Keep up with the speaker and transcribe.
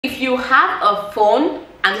If you have a phone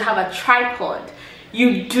and you have a tripod,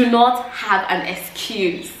 you do not have an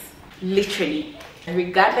excuse, literally.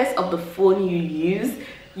 Regardless of the phone you use,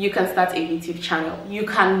 you can start a YouTube channel. You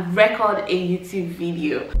can record a YouTube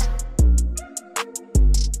video.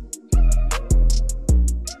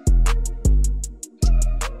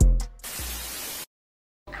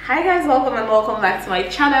 Hi guys, welcome and welcome back to my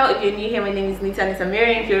channel. If you're new here, my name is Nita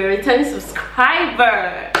Nisamiri. If you're a returning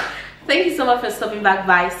subscriber, thank you so much for stopping back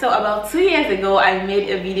by. So about 2 years ago, I made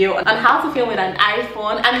a video on how to film with an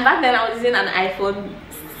iPhone, and back then I was using an iPhone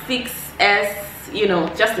 6S, you know,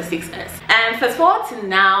 just the 6S. And fast forward to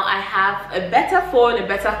now, I have a better phone, a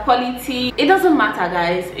better quality. It doesn't matter,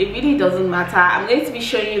 guys, it really doesn't matter. I'm going to be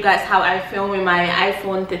showing you guys how I film with my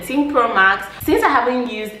iPhone 13 Pro Max. Since I haven't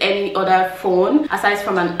used any other phone aside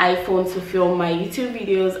from an iPhone to film my YouTube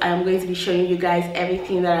videos, I am going to be showing you guys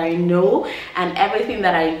everything that I know and everything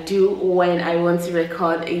that I do when I want to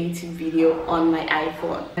record a YouTube video on my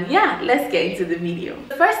iPhone. Yeah, let's get into the video.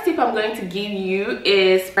 The first tip I'm going to give you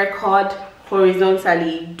is record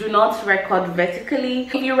horizontally. Do not record vertically.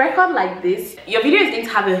 If you record like this, your video is going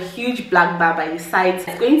to have a huge black bar by the sides.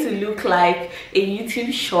 It's going to look like a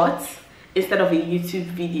YouTube short instead of a YouTube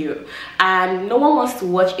video, and no one wants to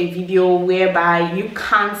watch a video whereby you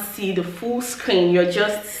can't see the full screen. You're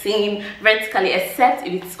just seeing vertically, except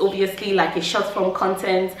if it's obviously like a short form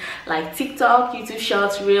content like TikTok, YouTube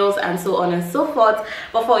Shorts, Reels, and so on and so forth.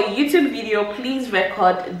 But for a YouTube video, please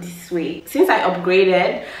record this way. Since I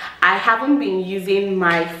upgraded, I haven't been using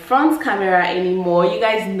my front camera anymore. You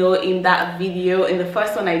guys know in that video, in the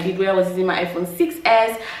first one I did where I was using my iPhone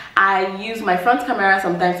 6S, I use my front camera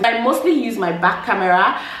sometimes. I mostly use my back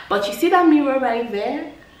camera, but you see that mirror right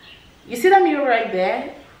there? You see that mirror right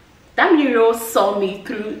there? That mirror saw me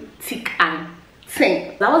through thick and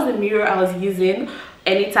thin. That was the mirror I was using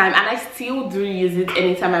anytime, and I still do use it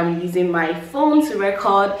anytime I'm using my phone to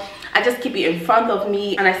record. I just keep it in front of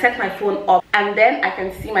me and I set my phone up, and then I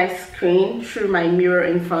can see my screen through my mirror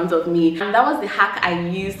in front of me. And that was the hack I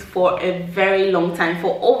used for a very long time.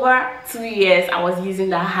 For over 2 years I was using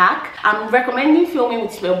that hack. I'm recommending filming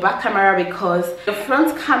with your back camera because the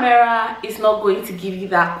front camera is not going to give you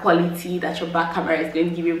that quality that your back camera is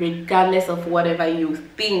going to give you, regardless of whatever you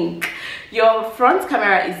think. Your front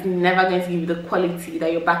camera is never going to give you the quality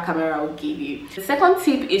that your back camera will give you. The second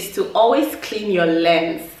tip is to always clean your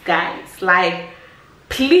lens, guys. Like,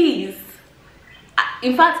 please,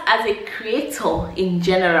 in fact, as a creator in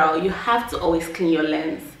general, you have to always clean your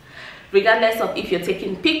lens. Regardless of if you're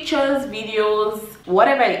taking pictures, videos,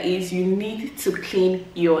 whatever it is, you need to clean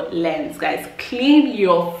your lens, guys. Clean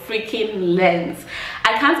your freaking lens.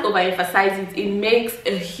 I can't overemphasize it. It makes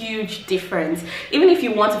a huge difference. Even if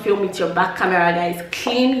you want to film with your back camera, guys,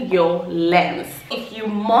 clean your lens. If you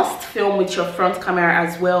must film with your front camera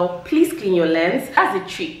as well, please clean your lens. That's the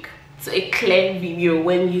trick to a clear video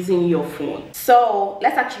when using your phone. So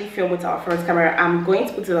let's actually film with our front camera. I'm going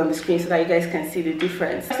to put it on the screen so that you guys can see the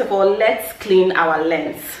difference. First of all, let's clean our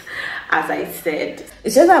lens. As I said,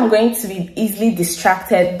 it's just that I'm going to be easily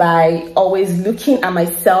distracted by always looking at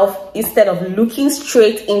myself instead of looking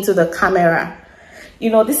straight into the camera. You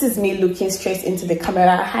know, this is me looking straight into the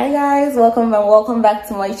camera. Hi guys, welcome and welcome back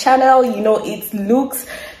to my channel. You know, it looks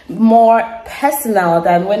more personal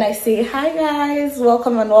than when I say hi guys,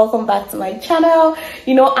 welcome and welcome back to my channel.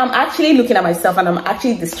 You know, I'm actually looking at myself and I'm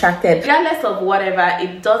actually distracted. Regardless of whatever,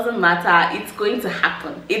 it doesn't matter. It's going to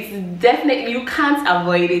happen. It's definitely, you can't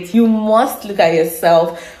avoid it. You must look at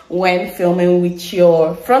yourself when filming with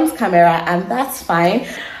your front camera, and that's fine.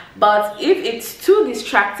 But if it's too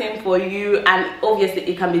distracting for you, and obviously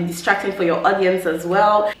it can be distracting for your audience as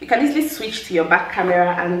well, you can easily switch to your back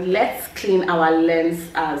camera, and let's clean our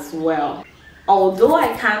lens as well. Although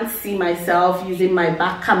I can't see myself using my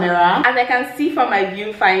back camera, as I can see from my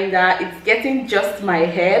viewfinder, it's getting just my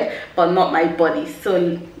head but not my body.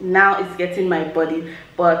 So now it's getting my body,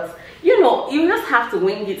 but you know, you just have to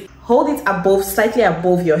wing it. Hold it above, slightly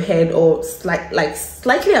above your head, or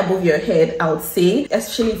slightly above your head, I would say,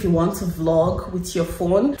 especially if you want to vlog with your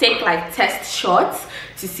phone. Take like test shots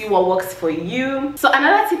to see what works for you. So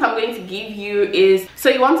another tip I'm going to give you is, so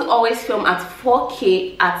you want to always film at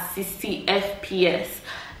 4K at 60 FPS.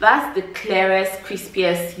 That's the clearest,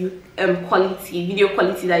 crispiest video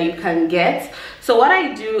quality that you can get. So what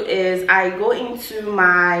I do is I go into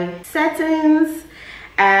my settings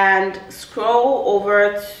and scroll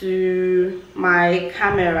over to my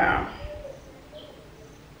camera,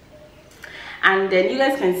 and then you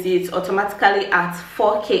guys can see it's automatically at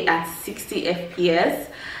 4K at 60 FPS.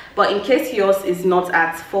 But in case yours is not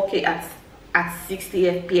at 4K at at 60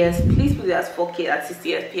 fps, please put it as 4K at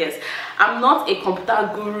 60 fps. I'm not a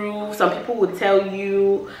computer guru. Some people would tell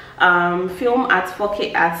you film at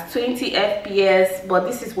 4K at 20 fps, but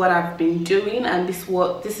this is what I've been doing, and this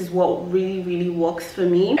is what really works for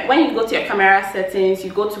me. When you go to your camera settings,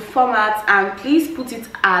 you go to format, and please put it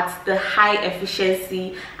at the high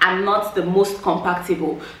efficiency and not the most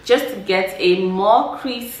compactable, just to get a more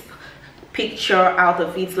crisp picture out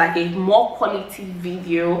of it, like a more quality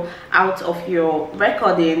video out of your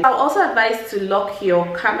recording. I'll also advise to lock your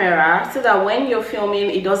camera so that when you're filming,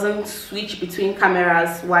 it doesn't switch between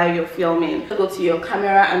cameras while you're filming. Go to your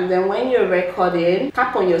camera, and then when you're recording,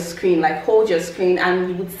 tap on your screen, like hold your screen, and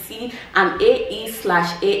you would see an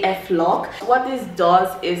AE/AF lock. What this does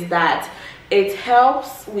is that it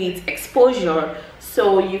helps with exposure.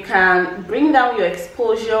 So you can bring down your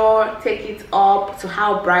exposure, take it up to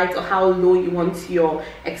how bright or how low you want your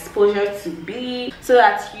exposure to be, so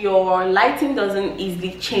that your lighting doesn't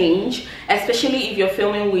easily change, especially if you're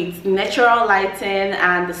filming with natural lighting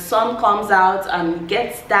and the sun comes out and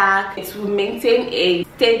gets dark. It will maintain a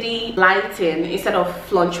steady lighting instead of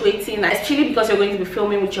fluctuating, especially because you're going to be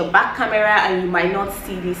filming with your back camera and you might not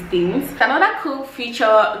see these things. Another cool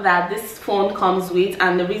feature that this phone comes with,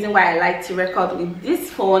 and the reason why I like to record with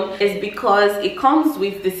this phone, is because it comes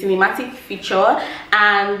with the cinematic feature,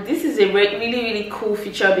 and this is a really cool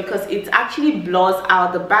feature because it actually blurs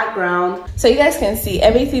out the background. So you guys can see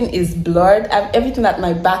everything is blurred, and everything at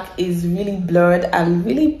my back is really blurred and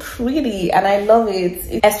really pretty, and I love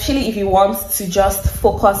it, especially if you want to just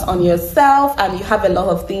focus on yourself and you have a lot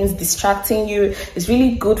of things distracting you. It's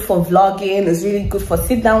really good for vlogging, it's really good for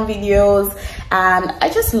sit down videos, and I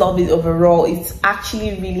just love it overall. It's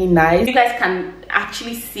actually really nice. You guys can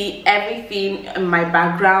actually see everything in my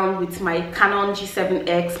background with my Canon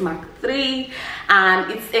G7X Mark III,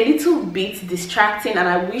 and it's a little bit distracting, and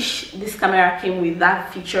I wish this camera came with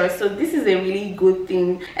that feature. So this is a really good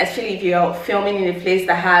thing, especially if you're filming in a place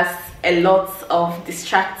that has a lot of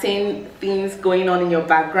distracting things going on in your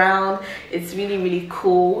background. It's really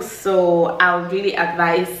cool. So I would really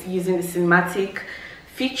advise using the cinematic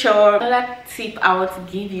feature. Another tip I want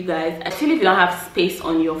to give you guys, actually, if you don't have space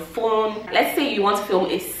on your phone, let's say you want to film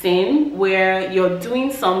a scene where you're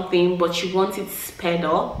doing something but you want it sped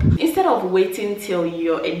up, instead of waiting till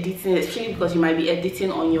you're editing, especially because you might be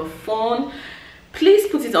editing on your phone, please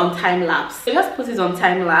put it on time lapse. So just put it on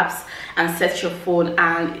time lapse and set your phone,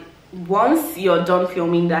 and once you're done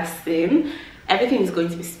filming that scene, everything is going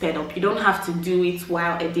to be sped up. You don't have to do it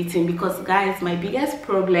while editing, because guys, my biggest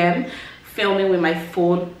problem filming with my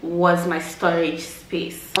phone was my storage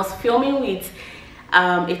space. I was filming with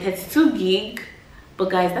a 32 gig, but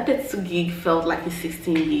guys, that 32 gig felt like a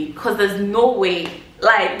 16 gig, because there's no way,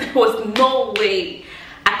 like there was no way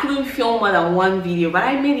I couldn't film more than one video, but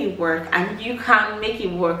I made it work, and you can make it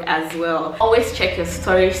work as well. Always check your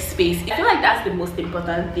storage space. I feel like that's the most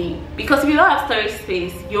important thing, because if you don't have storage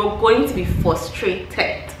space, you're going to be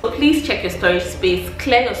frustrated. So please check your storage space,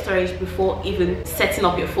 clear your storage before even setting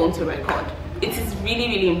up your phone to record. It is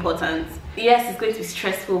really important. Yes, it's going to be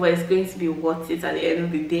stressful, but it's going to be worth it at the end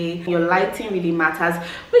of the day. Your lighting really matters,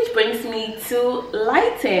 which brings me to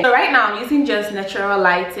lighting. So right now I'm using just natural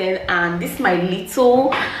lighting, and this is my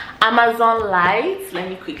little Amazon light. Let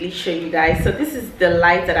me quickly show you guys. So this is the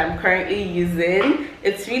light that I'm currently using.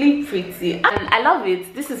 It's really pretty and I love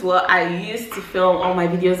it. This is what I use to film all my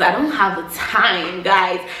videos. I don't have the time,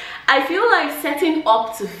 guys. I feel like setting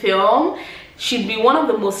up to film should be one of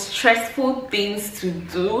the most stressful things to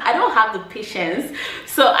do. I don't have the patience,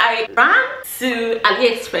 so I ran to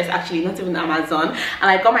AliExpress, actually not even Amazon,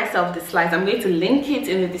 and I got myself this light. I'm going to link it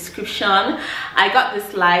in the description. I got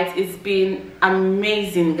this light. It's been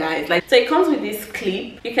amazing, guys. Like, so it comes with this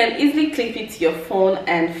clip. You can easily clip it to your phone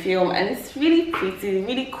and film, and it's really pretty,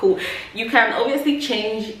 really cool. You can obviously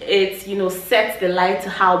change it, you know, set the light to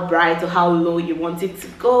how bright or how low you want it to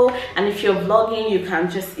go, and if you're vlogging, you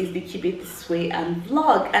can just easily keep it this way and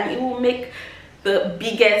vlog, and it will make the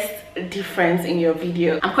biggest difference in your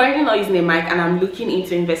video. I'm currently not using a mic, and I'm looking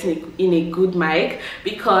into investing in a good mic,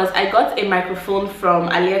 because I got a microphone from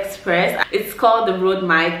AliExpress. It's called the Rode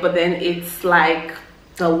mic, but then it's like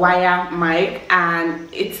the wire mic, and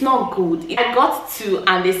it's not good. I got two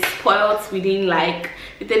and they spoiled within, like,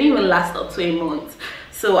 it didn't even last up to a month.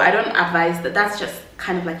 So I don't advise that. That's just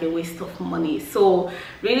kind of like a waste of money. So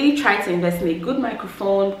really try to invest in a good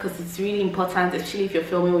microphone, because it's really important, especially if you're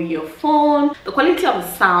filming with your phone. The quality of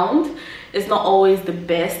the sound is not always the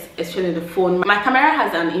best, especially the phone. My camera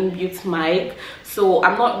has an inbuilt mic, so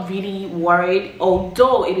I'm not really worried,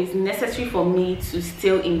 although it is necessary for me to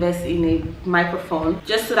still invest in a microphone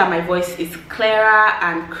just so that my voice is clearer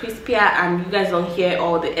and crispier and you guys don't hear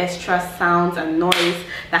all the extra sounds and noise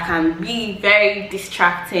that can be very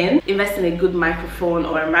distracting. Invest in a good microphone,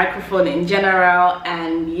 or a microphone in general.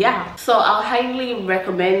 And yeah, so I'll highly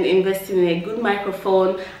recommend investing in a good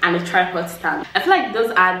microphone and a tripod stand. I feel like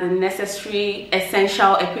those are the necessary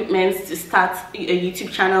essential equipments to start a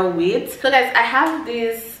YouTube channel with. So guys, I have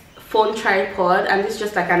this phone tripod, and this is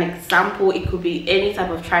just like an example. It could be any type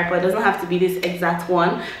of tripod, it doesn't have to be this exact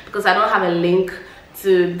one, because I don't have a link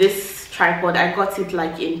to this tripod. I got it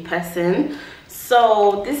like in person.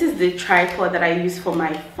 So this is the tripod that I use for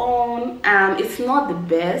my phone. It's not the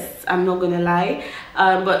best, I'm not gonna lie,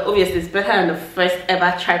 but obviously it's better than the first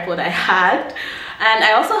ever tripod I had. And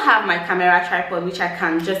I also have my camera tripod, which I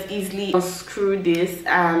can just easily unscrew this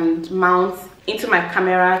and mount into my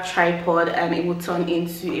camera tripod, and it will turn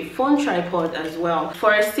into a phone tripod as well.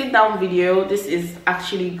 For a sit down video, this is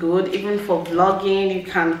actually good. Even for vlogging, you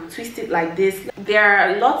can twist it like this. There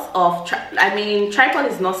are lots of tripod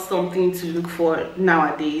is not something to look for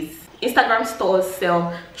nowadays. Instagram stores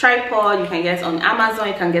sell tripod. You can get on Amazon,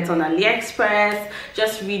 you can get on AliExpress.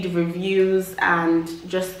 Just read reviews and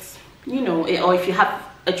just, you know, or if you have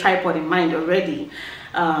a tripod in mind already,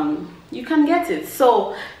 you can get it.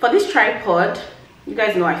 So for this tripod, you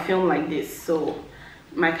guys know I film like this, so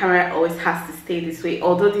my camera always has to stay this way.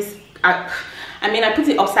 Although this I put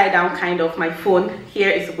it upside down kind of. My phone here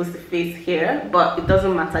is supposed to face here, but it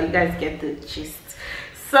doesn't matter, you guys get the gist.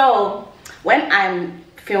 So when I'm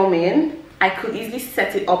filming, I could easily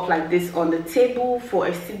set it up like this on the table for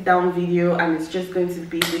a sit down video, and it's just going to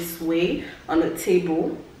be this way on the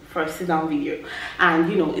table for a sit down video.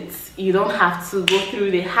 And you know, you don't have to go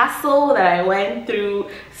through the hassle that I went through,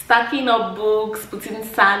 stacking up books, putting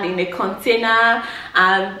sand in a container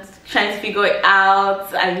and trying to figure it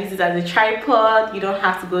out and use it as a tripod. You don't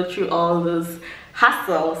have to go through all those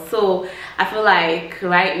hassles. So I feel like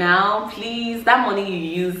right now, please, that money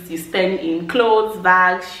you spend in clothes,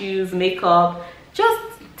 bags, shoes, makeup, just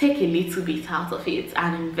take a little bit out of it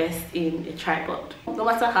and invest in a tripod. No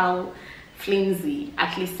matter how flimsy,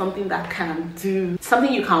 at least something that can do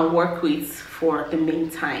something you can work with for the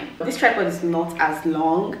meantime. This tripod is not as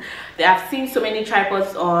long. I've seen so many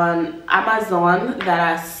tripods on Amazon that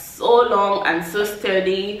are so long and so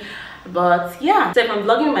sturdy, but yeah, so if I'm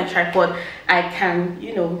vlogging with my tripod, I can,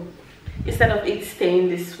 you know, instead of it staying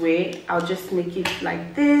this way, I'll just make it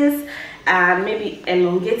like this and maybe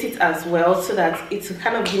elongate it as well, so that it will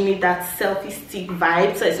kind of give me that selfie stick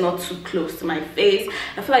vibe, so it's not too close to my face.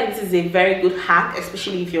 I feel like this is a very good hack,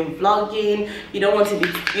 especially if you're vlogging. You don't want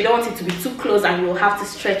it to be too close and you'll have to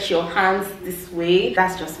stretch your hands this way.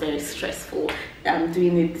 That's just very stressful. I'm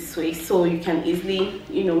doing it this way, so you can easily,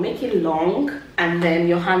 you know, make it long and then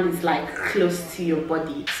your hand is like close to your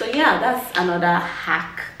body. So yeah, that's another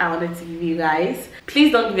hack I wanted to give you guys.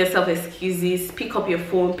 Please don't give yourself excuses. Pick up your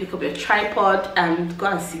phone, pick up your tripod and go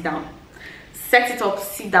and sit down. Set it up,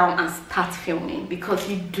 sit down and start filming, because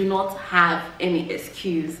you do not have any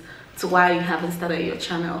excuse to why you haven't started your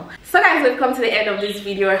channel. So guys, we've come to the end of this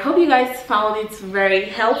video. I hope you guys found it very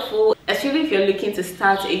helpful, especially if you're looking to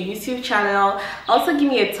start a YouTube channel. Also give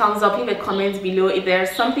me a thumbs up, leave a comment below if there's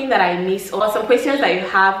something that I missed or some questions that you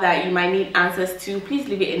have that you might need answers to. Please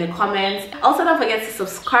leave it in the comments. Also don't forget to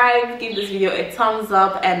subscribe, give this video a thumbs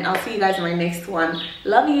up, and I'll see you guys in my next one.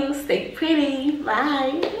 Love you, stay pretty,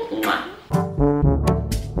 bye. Mwah.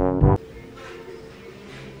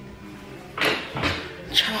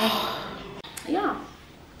 Yeah,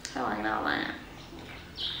 I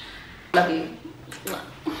love you.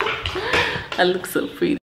 I look so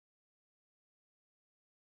pretty.